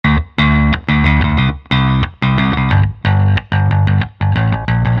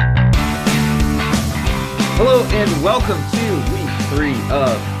Hello and welcome to week 3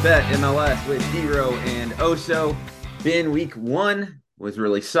 of Bet MLS with Hero and Oso. Ben, week 1 was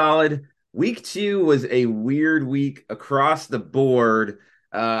really solid. Week 2 was a weird week across the board.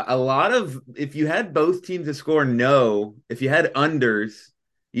 A lot of, if you had both teams to score no, if you had unders,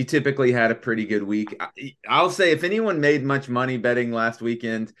 you typically had a pretty good week. I'll say if anyone made much money betting last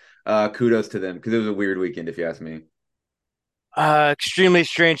weekend, kudos to them because it was a weird weekend if you ask me. Extremely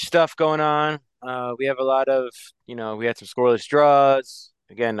strange stuff going on. We have a lot of, we had some scoreless draws.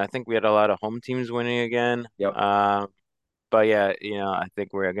 Again, I think we had a lot of home teams winning again. Yep. But yeah, I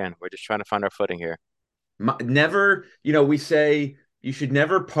think we're just trying to find our footing here. Never, we say you should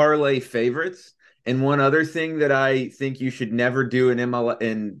never parlay favorites. And one other thing that I think you should never do in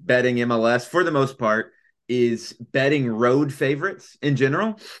in betting MLS for the most part is betting road favorites in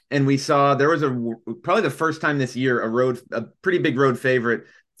general. And we saw there was probably the first time this year a pretty big road favorite,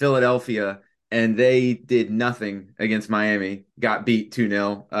 Philadelphia, and they did nothing against Miami, got beat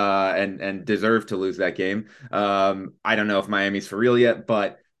 2-0 and deserved to lose that game. I don't know if Miami's for real yet,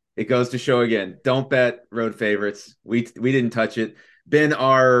 but it goes to show again, don't bet road favorites. We didn't touch it. Ben,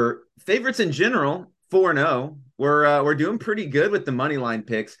 our favorites in general, 4-0. We're doing pretty good with the money line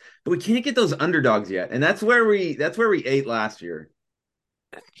picks, but we can't get those underdogs yet. And that's where we ate last year.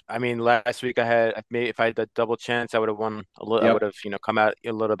 I mean, last week maybe if I had the double chance, I would have won a little. I would Yep. have, come out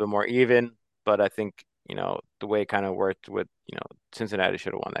a little bit more even. But I think, the way it kind of worked with, Cincinnati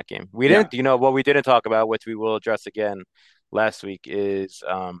should have won that game. We Yeah. didn't, what we didn't talk about, which we will address again last week, is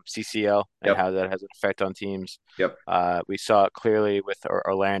CCL and Yep. how that has an effect on teams. Yep. We saw it clearly with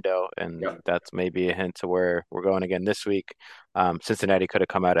Orlando, and Yep. that's maybe a hint to where we're going again this week. Cincinnati could have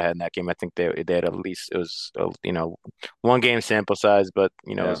come out ahead in that game. I think they had at least it was one game sample size, but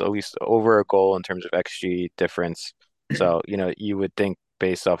it Yeah. was at least over a goal in terms of XG difference. So you would think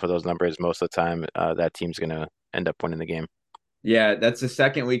based off of those numbers, most of the time that team's gonna end up winning the game. Yeah, that's the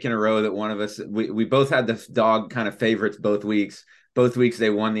second week in a row that one of us we both had the dog kind of favorites both weeks. Both weeks they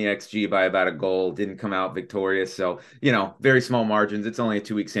won the XG by about a goal, didn't come out victorious. So, very small margins. It's only a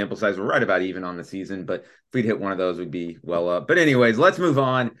 2 week sample size. We're right about even on the season, but if we'd hit one of those, we'd be well up. But anyways, let's move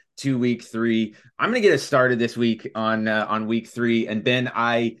on to week 3. I'm gonna get us started this week on week 3. And Ben,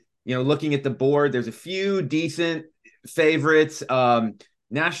 looking at the board, there's a few decent favorites.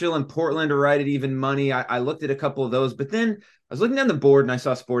 Nashville and Portland are right at even money. I looked at a couple of those, but then I was looking down the board and I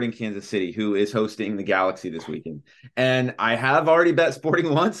saw Sporting Kansas City, who is hosting the Galaxy this weekend. And I have already bet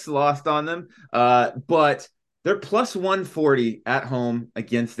Sporting once, lost on them. But they're plus 140 at home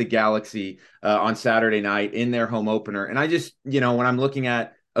against the Galaxy on Saturday night in their home opener. And I just, when I'm looking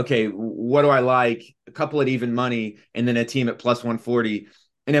at, okay, what do I like? A couple at even money and then a team at plus 140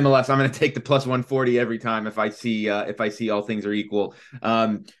 in MLS, I'm going to take the plus 140 every time if I see all things are equal.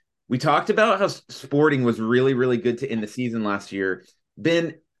 We talked about how Sporting was really, really good to end the season last year.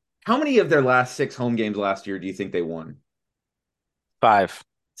 Ben, how many of their last 6 home games last year do you think they won? 5.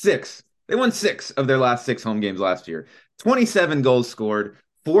 Six. They won 6 of their last 6 home games last year. 27 goals scored,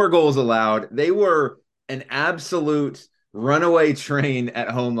 4 goals allowed. They were an absolute runaway train at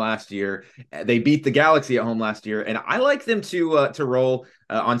home last year. They beat the Galaxy at home last year, and I like them to roll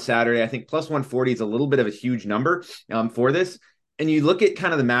on Saturday. I think plus 140 is a little bit of a huge number for this. And you look at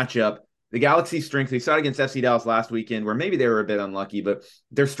kind of the matchup. The Galaxy's strength, we saw it against FC Dallas last weekend, where maybe they were a bit unlucky, but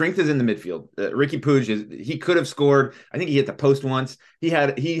their strength is in the midfield. Ricky Puig he could have scored. I think he hit the post once. He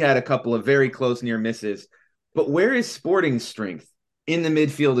had a couple of very close near misses. But where is Sporting's strength? In the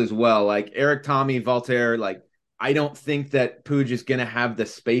midfield as well. Like Eric Tommy, Voltaire, like I don't think that Puig is going to have the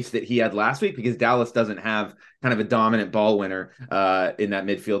space that he had last week because Dallas doesn't have kind of a dominant ball winner in that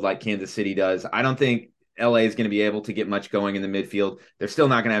midfield like Kansas City does. I don't think LA is going to be able to get much going in the midfield. They're still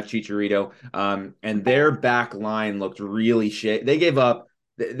not going to have Chicharito. And their back line looked really shit. They gave up.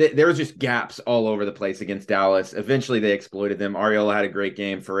 There was just gaps all over the place against Dallas. Eventually, they exploited them. Ariola had a great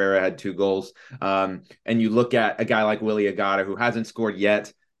game. Ferreira had 2 goals. And you look at a guy like Willie Agata, who hasn't scored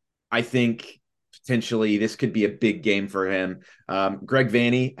yet. I think potentially this could be a big game for him. Greg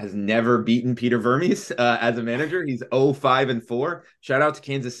Vanney has never beaten Peter Vermes as a manager. He's 0-5-4. Shout out to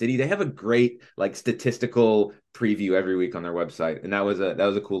Kansas City. They have a great like statistical preview every week on their website, and that was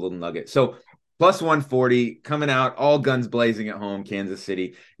a cool little nugget. So plus 140 coming out, all guns blazing at home, Kansas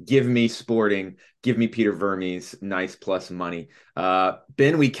City. Give me Sporting. Give me Peter Vermes. Nice plus money.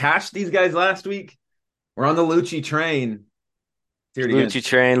 Ben, we cashed these guys last week. We're on the Lucci train. Let's hear it again. Lucci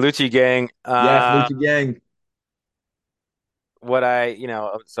train, Lucci gang. Yes, Lucci gang. What I,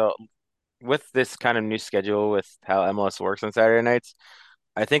 so with this kind of new schedule with how MLS works on Saturday nights,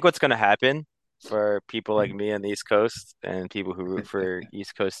 I think what's going to happen for people like me on the East Coast and people who root for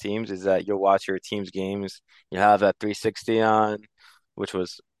East Coast teams is that you'll watch your team's games. You have that 360 on, which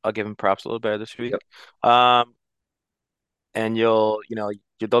was I'll give him props a little better this week. Yep. Um, and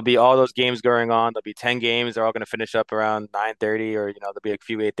there'll be all those games going on. There'll be 10 games. They're all going to finish up around 9:30, or there'll be a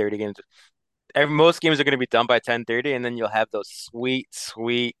few 8:30 games. Most games are going to be done by 10:30, and then you'll have those sweet,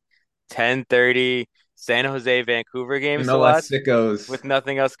 sweet 10:30 San Jose Vancouver games to MLS watch sickos. with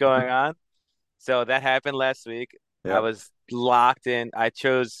nothing else going on. So that happened last week. I Yep. was locked in. I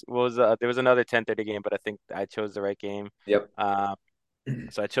chose what was there was another 10:30 game, but I think I chose the right game. Yep. Um,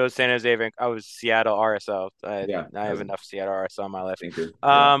 so I chose San Jose. I was Seattle RSL. Yeah. I I have was enough Seattle RSL in my life. thinking.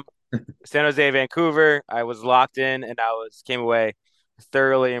 Yeah. Um, San Jose, Vancouver. I was locked in, and came away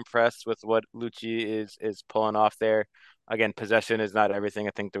thoroughly impressed with what Lucci is pulling off there. Again, possession is not everything.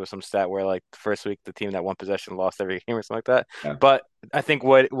 I think there was some stat where like the first week the team that won possession lost every game or something like that. Yeah. But I think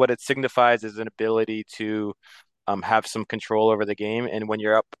what it signifies is an ability to have some control over the game. And when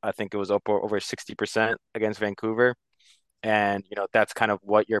you're up, I think it was up over 60% against Vancouver. And that's kind of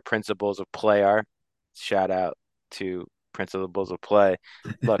what your principles of play are. Shout out to principles of play.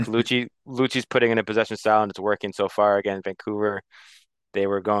 Look, Lucci's putting in a possession style and it's working so far. Again, Vancouver, they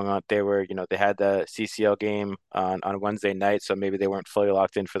were going on. They had the CCL game on Wednesday night, so maybe they weren't fully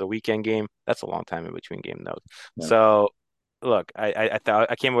locked in for the weekend game. That's a long time in between game though. Yeah. So look, I thought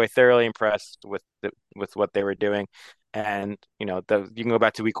I came away thoroughly impressed with what they were doing, and you can go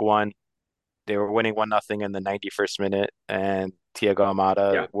back to week one. They were winning 1-0 in the 91st minute, and Thiago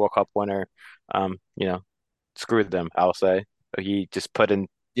Almada, Yeah. World Cup winner, um, you know, screwed them. I'll say he just put in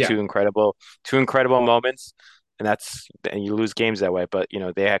Yeah. two incredible moments, and you lose games that way. But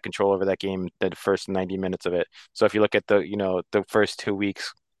they had control over that game the first 90 minutes of it. So if you look at the first 2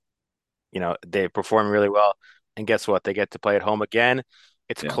 weeks, they perform really well. And guess what? They get to play at home again.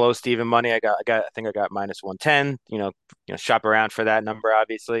 It's Yeah. close to even money. I think I got minus 110. Shop around for that number.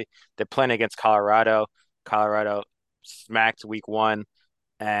 Obviously, they're playing against Colorado. Colorado smacked week one,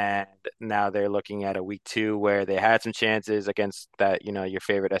 and now they're looking at a week two where they had some chances against that your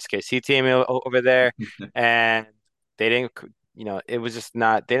favorite SKC team over there, and they didn't. It was just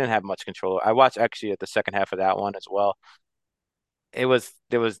not. They didn't have much control. I watched actually at the second half of that one as well. It was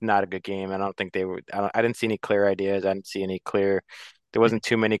not a good game. I don't think they were. I didn't see any clear ideas. I didn't see any clear. There wasn't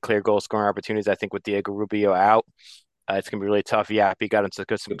too many clear goal scoring opportunities. I think with Diego Rubio out, it's gonna be really tough. Yeah, he got into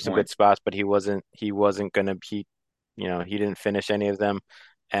Good some point. good spots, but he wasn't gonna he didn't finish any of them,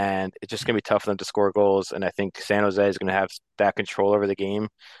 and it's just gonna be tough for them to score goals. And I think San Jose is gonna have that control over the game,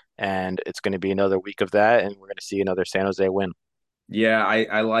 and it's gonna be another week of that, and we're gonna see another San Jose win. Yeah,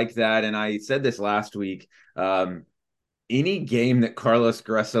 I like that. And I said this last week. Any game that Carlos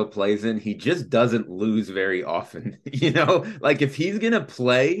Grueso plays in, he just doesn't lose very often. Like if he's gonna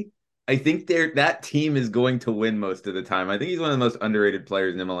play, I think that team is going to win most of the time. I think he's one of the most underrated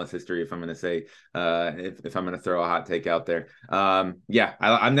players in MLS history, if I'm gonna say if I'm gonna throw a hot take out there. Yeah,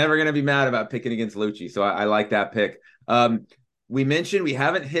 I'm never gonna be mad about picking against Lucci, so I like that pick. We mentioned we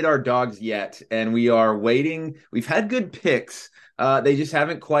haven't hit our dogs yet, and we are waiting. We've had good picks. They just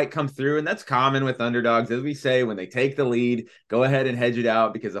haven't quite come through, and that's common with underdogs. As we say, when they take the lead, go ahead and hedge it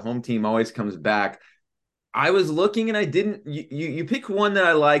out because the home team always comes back. I was looking and I didn't. You pick one that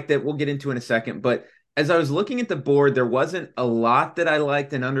I like that we'll get into in a second, but as I was looking at the board, there wasn't a lot that I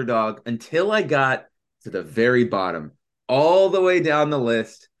liked in underdog until I got to the very bottom, all the way down the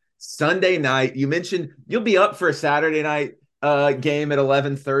list. Sunday night. You mentioned you'll be up for a Saturday night game at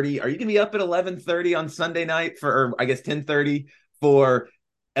 11:30. Are you gonna be up at 11:30 on Sunday night or I guess 10:30 for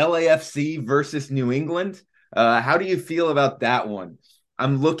LAFC versus New England? How do you feel about that one?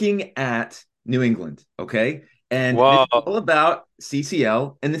 I'm looking at New England, okay? And this Whoa! is all about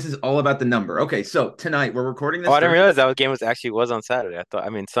CCL, and this is all about the number. Okay, so tonight we're recording Oh, this I didn't Thursday, realize that game was on Saturday. I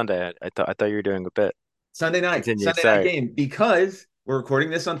mean Sunday. I thought you were doing a bit. Continue. Sunday night Sorry. game, because we're recording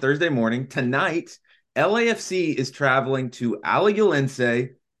this on Thursday morning. Tonight, LAFC is traveling to Alajuelense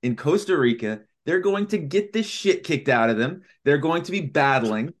in Costa Rica. They're going to get this shit kicked out of them. They're going to be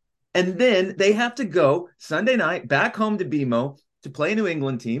battling. And then they have to go Sunday night back home to BMO to play a New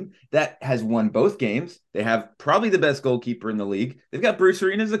England team that has won both games. They have probably the best goalkeeper in the league. They've got Bruce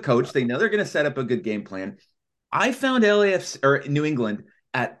Arena as a coach. They know they're going to set up a good game plan. I found LAFC or New England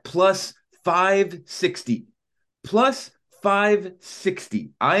at plus 560. Plus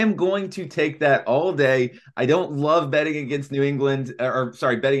 560. I am going to take that all day. I don't love betting against New England, or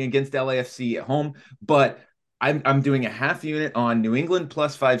sorry, betting against LAFC at home, but I'm doing a half unit on New England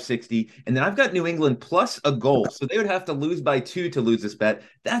plus 560, and then I've got New England plus a goal. So they would have to lose by 2 to lose this bet.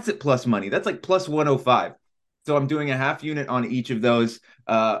 That's at plus money. That's like plus 105. So I'm doing a half unit on each of those.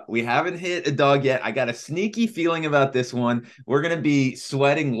 We haven't hit a dog yet. I got a sneaky feeling about this one. We're going to be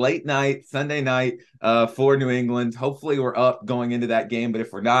sweating late night, Sunday night for New England. Hopefully, we're up going into that game. But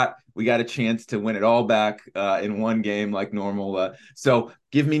if we're not, we got a chance to win it all back in one game like normal. So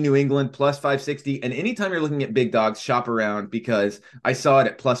give me New England plus 560. And anytime you're looking at big dogs, shop around because I saw it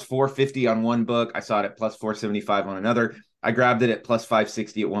at plus 450 on one book. I saw it at plus 475 on another. I grabbed it at plus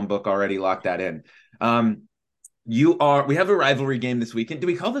 560 at one book already, locked that in. We have a rivalry game this weekend. Do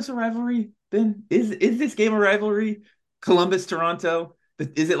we call this a rivalry, Ben? Is this game a rivalry? Columbus, Toronto?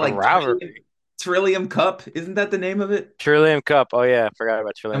 Is it A like rivalry. Trillium Cup? Isn't that the name of it? Trillium Cup. Oh yeah, I forgot about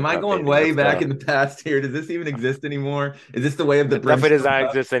Am Trillium I Cup, going baby. way Let's back go. in the past here? Does this even exist anymore? Is this the way of the It definitely does Brimstone not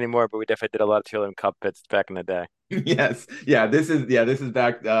Cup? exist anymore, but we definitely did a lot of Trillium Cup bits back in the day. Yes. This is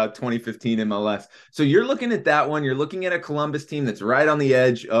back 2015 MLS. So you're looking at that one. You're looking at a Columbus team that's right on the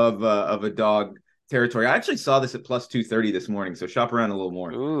edge of a dog territory. I actually saw this at plus 230 this morning, so shop around a little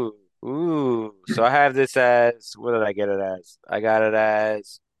more. Ooh, ooh. So I have this as, what did I get it as? I got it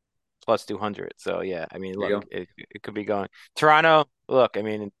as plus 200. So yeah, I mean, There look, you go. it could be going. Toronto, look, I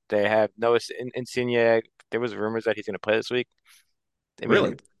mean, they have Noah Insigne. There was rumors that he's going to play this week. I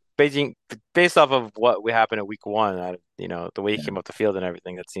Really? mean, Beijing, based off of what we happened in week one, the way he Yeah. came off the field and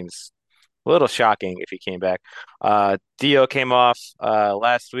everything, that seems a little shocking if he came back. Dio came off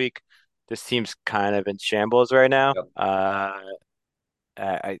last week. This team's kind of in shambles right now.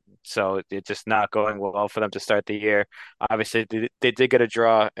 Yep. So it's just not going well for them to start the year. Obviously, they did get a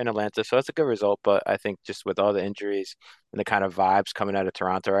draw in Atlanta, so that's a good result. But I think just with all the injuries and the kind of vibes coming out of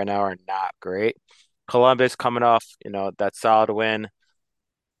Toronto right now are not great. Columbus coming off, that solid win,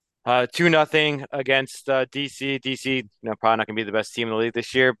 2-0 against DC. DC, probably not gonna be the best team in the league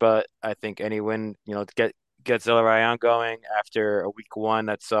this year, but I think any win, to get Villarreal going after a week one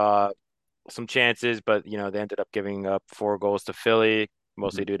that saw some chances, but they ended up giving up 4 goals to Philly,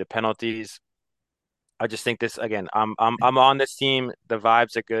 mostly Mhm. due to penalties. I just think this again. I'm on this team. The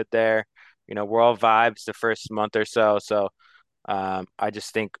vibes are good there. We're all vibes the first month or so. So I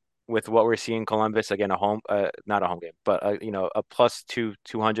just think with what we're seeing, Columbus again, not a home game, but a plus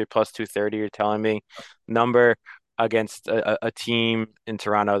 200, plus 230. You're telling me number against a team in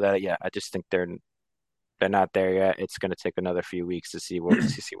Toronto that I just think they're not there yet. It's going to take another few weeks to see what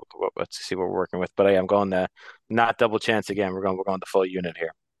we're working with. But I'm going to not double chance again. We're going the full unit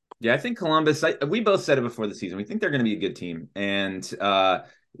here. Yeah, I think Columbus. We both said it before the season. We think they're going to be a good team, and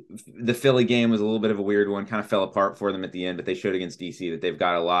the Philly game was a little bit of a weird one. Kind of fell apart for them at the end, but they showed against DC that they've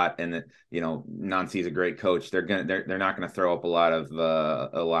got a lot, and that Nancy's a great coach. They're not going to throw up a lot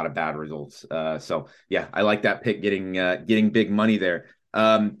of bad results. So yeah, I like that pick getting big money there.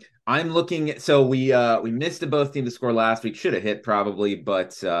 I'm looking at, so we missed a both teams to score last week. Should have hit probably,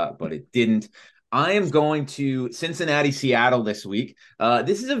 but it didn't. I am going to Cincinnati, Seattle this week.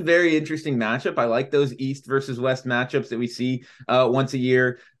 This is a very interesting matchup. I like those East versus West matchups that we see once a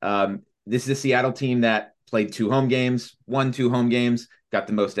year. This is a Seattle team that played 2 home games, won 2 home games, got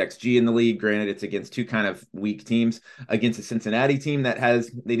the most XG in the league. Granted, it's against 2 kind of weak teams, against a Cincinnati team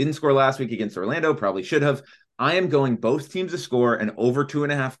they didn't score last week against Orlando, probably should have. I am going both teams to score and over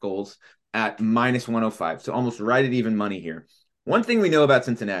 2.5 goals at minus 105. So almost right at even money here. One thing we know about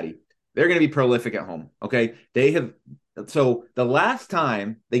Cincinnati, they're going to be prolific at home. Okay. So the last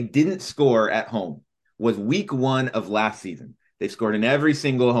time they didn't score at home was week 1 of last season. They've scored in every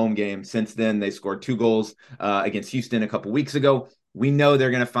single home game since then. They scored 2 goals against Houston a couple weeks ago. We know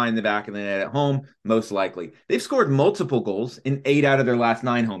they're going to find the back of the net at home, most likely. They've scored multiple goals in 8 out of their last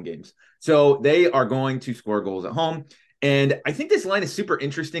 9 home games. So they are going to score goals at home. And I think this line is super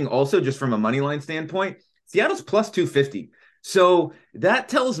interesting also just from a money line standpoint. Seattle's plus 250. So that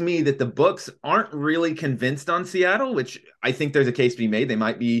tells me that the books aren't really convinced on Seattle, which I think there's a case to be made. They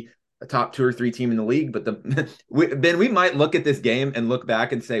might be a top 2 or 3 team in the league, but Ben, we might look at this game and look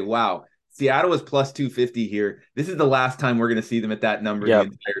back and say, wow, Seattle is plus 250 here. This is the last time we're going to see them at that number the Yep.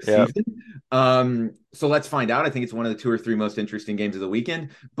 entire Yep. season. So let's find out. I think it's one of the 2 or 3 most interesting games of the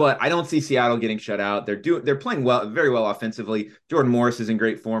weekend, but I don't see Seattle getting shut out. They're playing well, very well offensively. Jordan Morris is in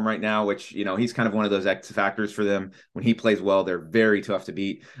great form right now, which, he's kind of one of those X factors for them. When he plays well, they're very tough to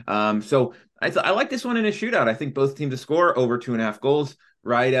beat. So I like this one in a shootout. I think both teams to score over 2.5 goals,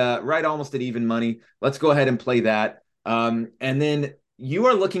 right almost at even money. Let's go ahead and play that. And then you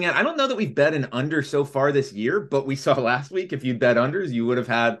are looking at, I don't know that we've bet an under so far this year, but we saw last week, if you bet unders, you would have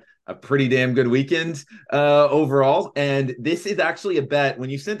had a pretty damn good weekend overall. And this is actually a bet.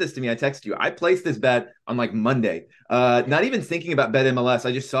 When you sent this to me, I texted you. I placed this bet on like Monday. Not even thinking about Bet MLS.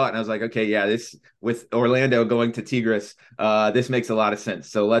 I just saw it and I was like, okay, yeah, this with Orlando going to Tigres, this makes a lot of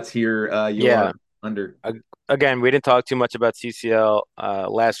sense. So let's hear your Yeah. Under. Again, we didn't talk too much about CCL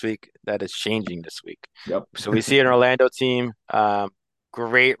last week. That is changing this week. Yep. So we see an Orlando team,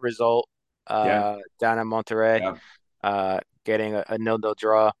 great result Yeah. down in Monterrey, Yeah. getting a 0-0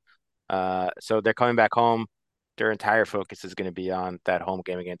 draw. So they're coming back home. Their entire focus is going to be on that home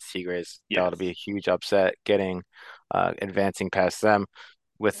game against Tigres. That'll be a Yes. huge upset, getting advancing past them.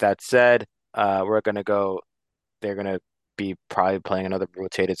 With that said, we're going to go. They're going to be probably playing another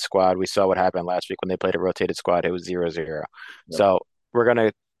rotated squad. We saw what happened last week when they played a rotated squad. It was 0-0. Yep. So we're going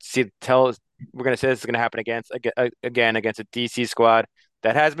to see tell we're going to say this is going to happen again against a DC squad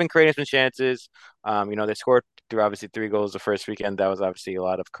that has been creating some chances. They scored through obviously 3 goals the first weekend. That was obviously a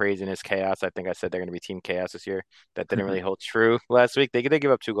lot of craziness, chaos. I think I said they're going to be Team Chaos this year. That didn't really hold true last week. They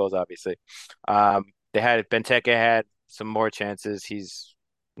give up 2 goals, obviously. They had Benteke had some more chances. He's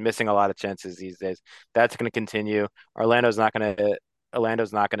missing a lot of chances these days. That's going to continue. Orlando's not going to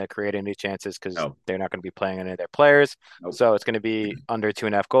Orlando's not going to create any chances because No. they're not going to be playing any of their players. Nope. So it's going to be under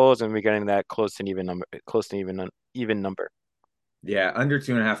 2.5 goals, and we're getting that close to even number. Yeah, under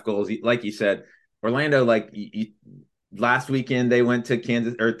 2.5 goals. Like you said, Orlando, last weekend they went to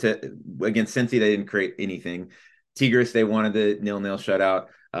Kansas or to against Cincy. They didn't create anything. Tigres, they wanted the 0-0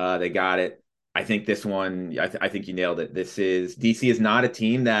 shutout. They got it. I think this one, I think you nailed it. This is DC is not a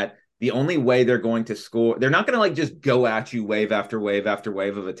team that the only way they're going to score, they're not going to like just go at you wave after wave after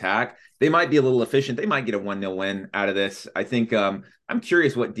wave of attack. They might be a little efficient. They might get a 1-0 win out of this. I think I'm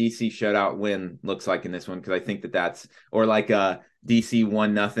curious what DC shutout win looks like in this one because I think that's or like DC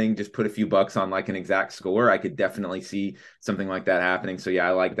 1-0, just put a few bucks on like an exact score. I could definitely see something like that happening. So yeah,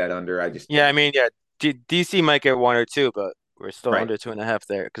 I like that under. I just Yeah, I mean, yeah, DC might get 1 or 2, but we're still right. under 2.5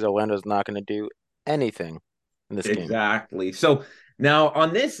 there because Orlando's not going to do anything in this game. Exactly. So now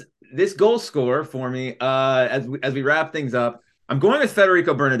on this goal score for me, as we wrap things up, I'm going with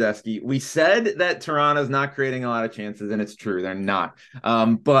Federico Bernardeschi. We said that Toronto's not creating a lot of chances, and it's true, they're not.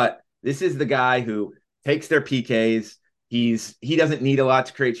 But this is the guy who takes their PKs. He doesn't need a lot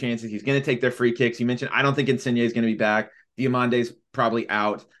to create chances. He's going to take their free kicks. You mentioned I don't think Insigne is going to be back. Diamande's probably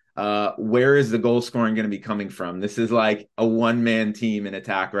out. Where is the goal scoring going to be coming from? This is like a one-man team in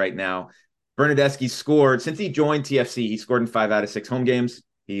attack right now. Bernardeschi scored since he joined TFC. He scored in 5 out of 6 home games.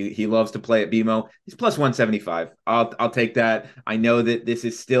 He loves to play at BMO. He's plus 175. I'll take that. I know that this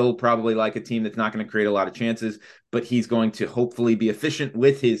is still probably like a team that's not going to create a lot of chances, but he's going to hopefully be efficient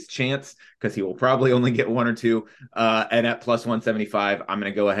with his chance because he will probably only get 1 or 2. And at plus 175, I'm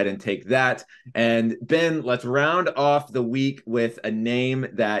going to go ahead and take that. And Ben, let's round off the week with a name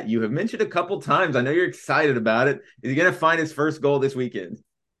that you have mentioned a couple times. I know you're excited about it. Is he going to find his first goal this weekend?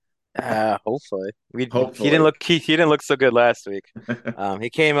 Hopefully. He didn't Hopefully. look so good last week. He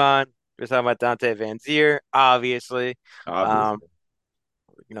came on. We're talking about Dante Van Zier, obviously. Um,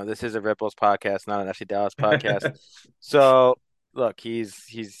 Obviously. this is a Red Bulls podcast, not an FC Dallas podcast. So look, he's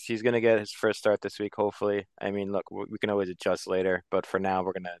gonna get his first start this week, hopefully. I mean, look, we can always adjust later, but for now,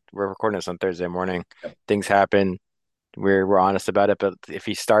 we're recording this on Thursday morning. Things happen. We're honest about it, but if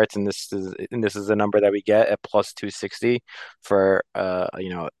he starts and this is the number that we get at plus 260 for a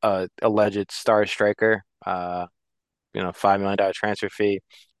alleged star striker, $5 million transfer fee,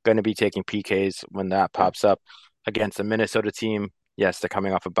 going to be taking PKs when that pops up against a Minnesota team. Yes, they're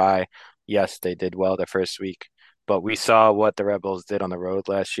coming off a bye. Yes, they did well their first week, but we saw what the Red Bulls did on the road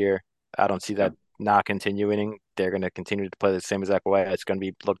last year. I don't see that not continuing. They're going to continue to play the same exact way. It's going to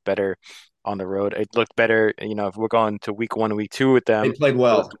be look better on the road. It looked better, if we're going to week 1, week 2 with They them. played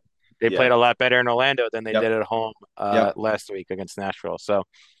well. They Yeah. played a lot better in Orlando than they did Yep. at home Yep. last week against Nashville. So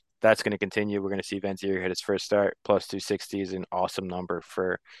that's going to continue. We're going to see Van Zier hit his first start. Plus 260 is an awesome number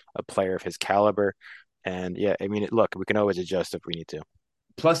for a player of his caliber. And yeah, I mean, look, we can always adjust if we need to.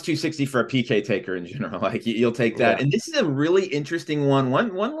 Plus 260 for a PK taker in general. Like you'll take that. Yeah. And this is a really interesting one.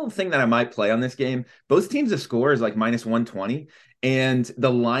 One little thing that I might play on this game, both teams to score is like minus 120. And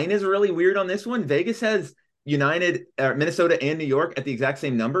the line is really weird on this one. Vegas has Minnesota and New York at the exact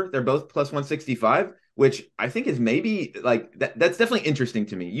same number. They're both plus 165, which I think is maybe like that's definitely interesting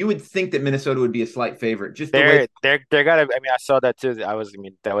to me. You would think that Minnesota would be a slight favorite, just the way. They're gonna. I mean, I saw that too. I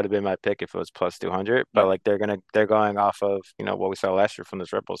mean, that would have been my pick if it was plus 200. But Yep. like, they're going off of what we saw last year from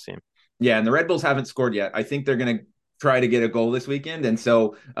this Red Bulls team. Yeah, and the Red Bulls haven't scored yet. I think they're going to try to get a goal this weekend, and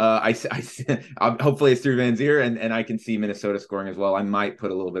so hopefully it's through Van Zier, and I can see Minnesota scoring as well. I might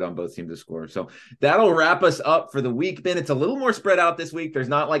put a little bit on both teams to score. So that'll wrap us up for the week. Ben, it's a little more spread out this week. There's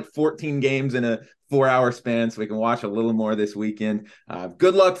not like 14 games in a 4-hour span, so we can watch a little more this weekend.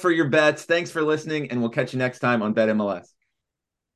 Good luck for your bets. Thanks for listening, and we'll catch you next time on Bet MLS.